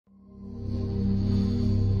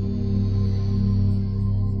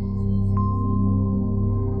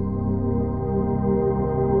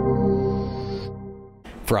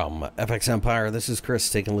From FXEmpire, this is Chris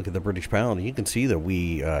taking a look at the British pound. You can see that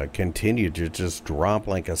we continue to just drop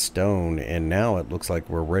like a stone, and now it looks like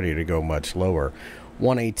we're ready to go much lower.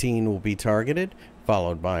 118 will be targeted,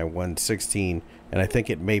 followed by 116, and I think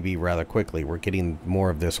it may be rather quickly. We're getting more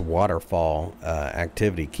of this waterfall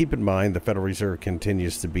activity. Keep in mind the Federal Reserve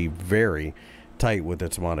continues to be very tight with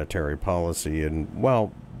its monetary policy, and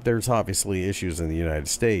while there's obviously issues in the United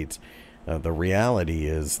States, the reality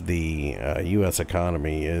is the U.S.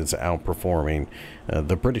 economy is outperforming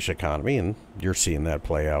the British economy, and you're seeing that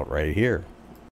play out right here.